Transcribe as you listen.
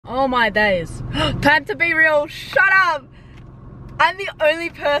Oh my days. Time to be real. Shut up. I'm the only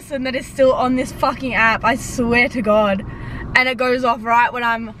person that is still on this fucking app, I swear to God. And it goes off right when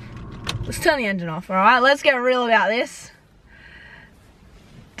I'm... Let's turn the engine off, alright? Let's get real about this.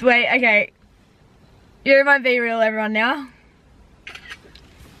 Wait, okay. You're my be real, everyone, now.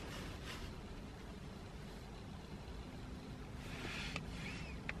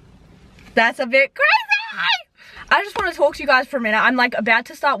 That's a bit crazy! I just want to talk to you guys for a minute. I'm like about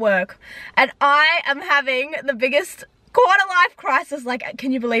to start work and I am having the biggest quarter life crisis. Like,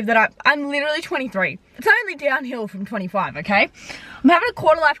 can you believe that I'm literally 23. It's only downhill from 25, okay? I'm having a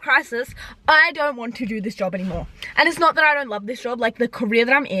quarter life crisis. I don't want to do this job anymore. And it's not that I don't love this job. Like, the career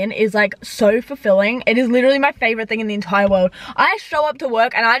that I'm in is like so fulfilling. It is literally my favorite thing in the entire world. I show up to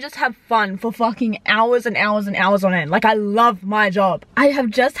work and I just have fun for fucking hours and hours and hours on end. Like, I love my job. I have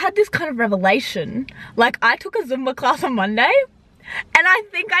just had this kind of revelation. Like, I took a Zumba class on Monday. And I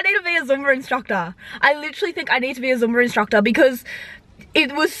think I need to be a Zumba instructor. I literally think I need to be a Zumba instructor because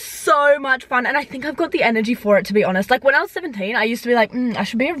it was so much fun and I think I've got the energy for it, to be honest. Like, when I was 17, I used to be like, I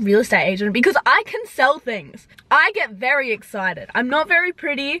should be a real estate agent because I can sell things. I get very excited. I'm not very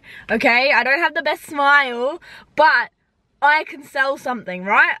pretty, okay? I don't have the best smile, but I can sell something,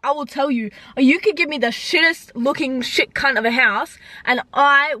 right? I will tell you, you could give me the shittest looking shit cunt of a house and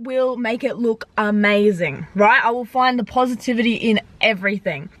I will make it look amazing, right? I will find the positivity in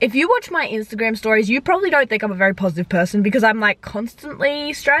everything. If you watch my Instagram stories, you probably don't think I'm a very positive person because I'm like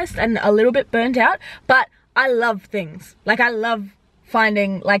constantly stressed and a little bit burnt out, but I love things. Like, I love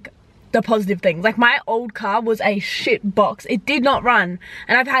finding like the positive things. Like, my old car was a shit box. It did not run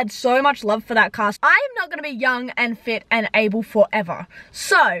and I've had so much love for that car. I am not gonna be young and fit and able forever,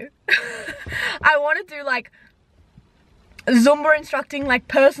 so I want to do like Zumba instructing, like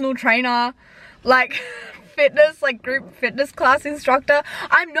personal trainer, like fitness, like group fitness class instructor.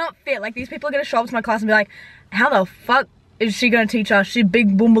 I'm not fit. Like, these people are gonna show up to my class and be like, how the fuck is she gonna teach us? She's a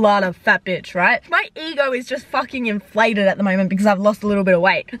big boombalada fat bitch, right? My ego is just fucking inflated at the moment because I've lost a little bit of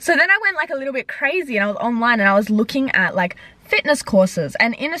weight. So then I went like a little bit crazy and I was online and I was looking at like fitness courses,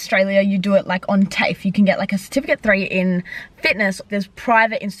 and in Australia you do it like on TAFE. You can get like a certificate 3 in fitness. There's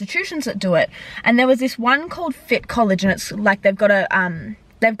private institutions that do it, and there was this one called Fit College and it's like they've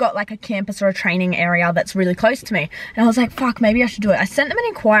got like a campus or a training area that's really close to me. And I was like, fuck, maybe I should do it. I sent them an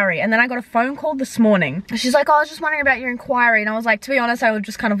inquiry and then I got a phone call this morning. She's like, oh, I was just wondering about your inquiry. And I was like, to be honest, I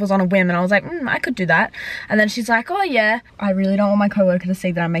just kind of was on a whim and I was like, I could do that. And then she's like, oh yeah. I really don't want my coworker to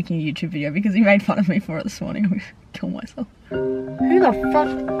see that I'm making a YouTube video because he made fun of me for it this morning. I would kill myself. Who the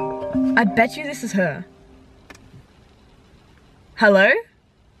fuck? I bet you this is her. Hello?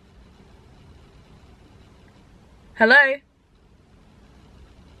 Hello?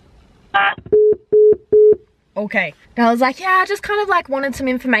 Okay. And I was like, yeah, I just kind of like wanted some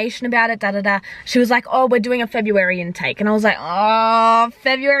information about it, da da da. She was like, oh, we're doing a February intake. And I was like, oh,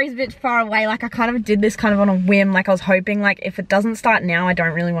 February's a bit far away. Like, I kind of did this kind of on a whim. Like, I was hoping like if it doesn't start now, I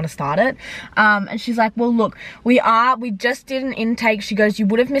don't really want to start it. And she's like, well, look, we just did an intake. She goes, you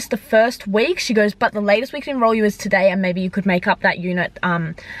would have missed the first week. She goes, but the latest we can enroll you is today and maybe you could make up that unit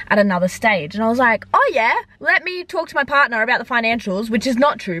at another stage. And I was like, oh yeah, let me talk to my partner about the financials, which is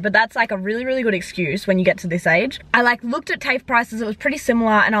not true, but that's like a really, really good excuse when you get to this age. I like looked at TAFE prices, it was pretty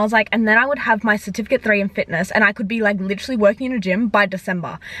similar, and I was like, and then I would have my certificate 3 in fitness and I could be like literally working in a gym by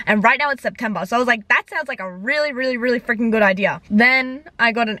December. And right now it's September, so I was like, that sounds like a really, really, really freaking good idea. Then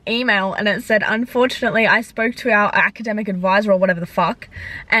I got an email and it said, unfortunately I spoke to our academic advisor or whatever the fuck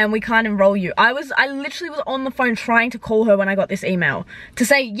and we can't enroll you. I literally was on the phone trying to call her when I got this email to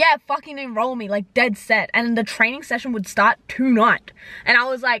say, yeah, fucking enroll me, like dead set. And the training session would start tonight. And I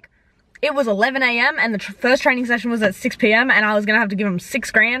was like, it was 11 AM and the first training session was at 6 PM and I was gonna have to give him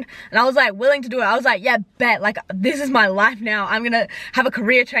 $6 grand and I was like willing to do it. I was like, yeah, bet, like this is my life now. I'm gonna have a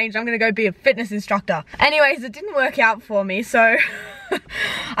career change. I'm gonna go be a fitness instructor. Anyways, it didn't work out for me, so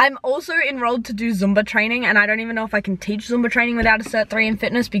I'm also enrolled to do Zumba training and I don't even know if I can teach Zumba training without a Cert 3 in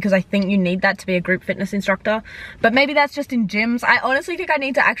fitness because I think you need that to be a group fitness instructor. But maybe that's just in gyms. I honestly think I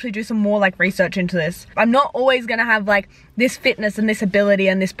need to actually do some more like research into this. I'm not always gonna have like this fitness and this ability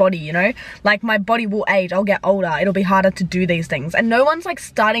and this body, you know? Like, my body will age, I'll get older, it'll be harder to do these things. And no one's like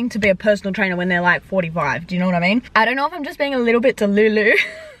starting to be a personal trainer when they're like 45, do you know what I mean? I don't know if I'm just being a little bit delulu.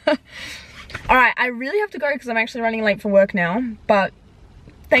 Alright, I really have to go because I'm actually running late for work now, but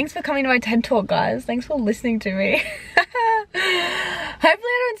thanks for coming to my TED Talk, guys. Thanks for listening to me. Hopefully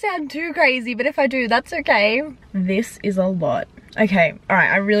I don't sound too crazy, but if I do, that's okay. This is a lot. Okay,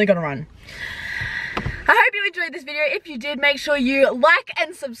 alright, I really gotta run. I hope you enjoyed this video. If you did, make sure you like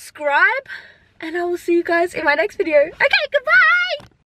and subscribe. And I will see you guys in my next video. Okay, goodbye!